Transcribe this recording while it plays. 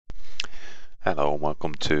Hello and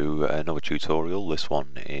welcome to another tutorial. This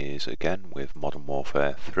one is again with Modern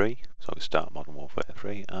Warfare 3. So we start Modern Warfare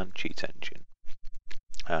 3 and Cheat Engine.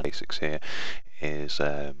 Basics here is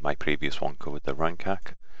my previous one covered the rank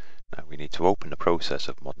hack. Now we need to open the process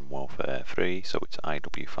of Modern Warfare 3, so it's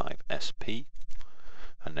MW3 SP,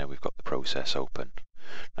 and now we've got the process open.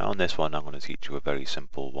 Now on this one I'm going to teach you a very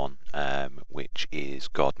simple one, which is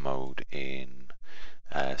God Mode in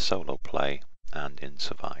solo play and in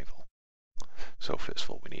survival. So first of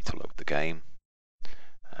all we need to load the game,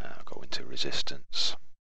 go into resistance,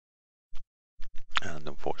 and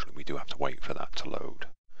unfortunately we do have to wait for that to load.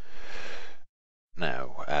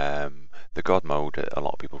 Now the God mode, a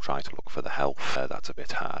lot of people try to look for the health, that's a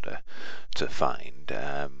bit harder to find.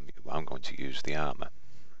 I'm going to use the armour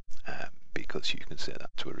because you can set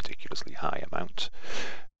that to a ridiculously high amount.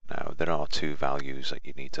 Now there are two values that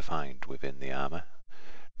you need to find within the armour.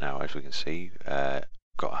 Now as we can see,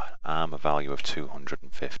 got an armour value of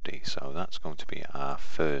 250, so that's going to be our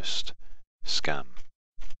first scan.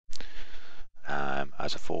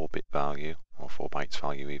 As a 4-bit value, or 4 bytes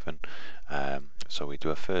value even, so we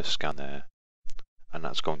do a first scan there, and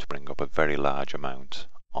that's going to bring up a very large amount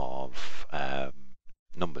of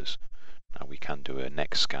numbers. Now we can do a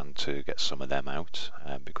next scan to get some of them out,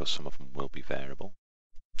 because some of them will be variable,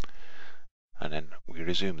 and then we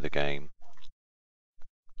resume the game.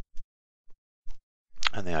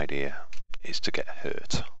 And the idea is to get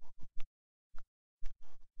hurt.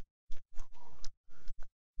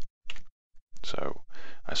 So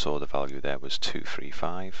I saw the value there was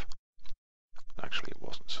 235. Actually it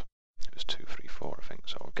wasn't. It was 234 I think.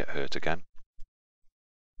 So I'll get hurt again.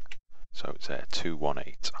 So it's there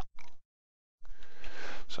 218.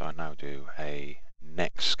 So I now do a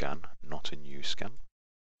next scan, not a new scan.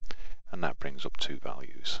 And that brings up two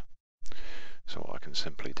values. So what I can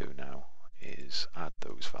simply do now is add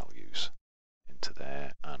those values into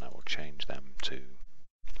there, and I will change them to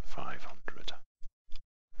 500.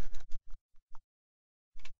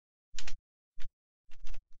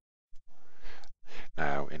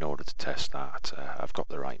 Now in order to test that I've got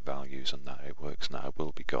the right values and that it works and that I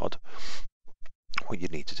will be God, what you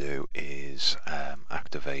need to do is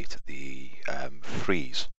activate the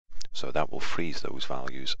freeze. So that will freeze those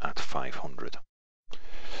values at 500.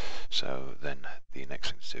 So then the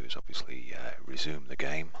next thing to do is obviously resume the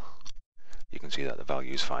game. You can see that the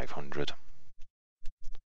value is 500.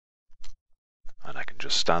 And I can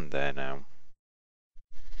just stand there now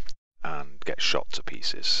and get shot to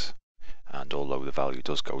pieces. And although the value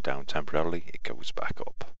does go down temporarily, it goes back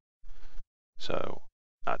up. So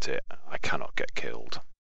that's it. I cannot get killed.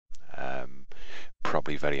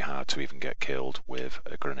 Probably very hard to even get killed with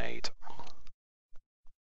a grenade.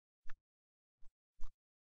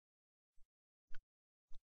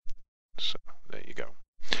 So there you go.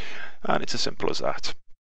 And it's as simple as that.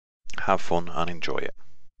 Have fun and enjoy it.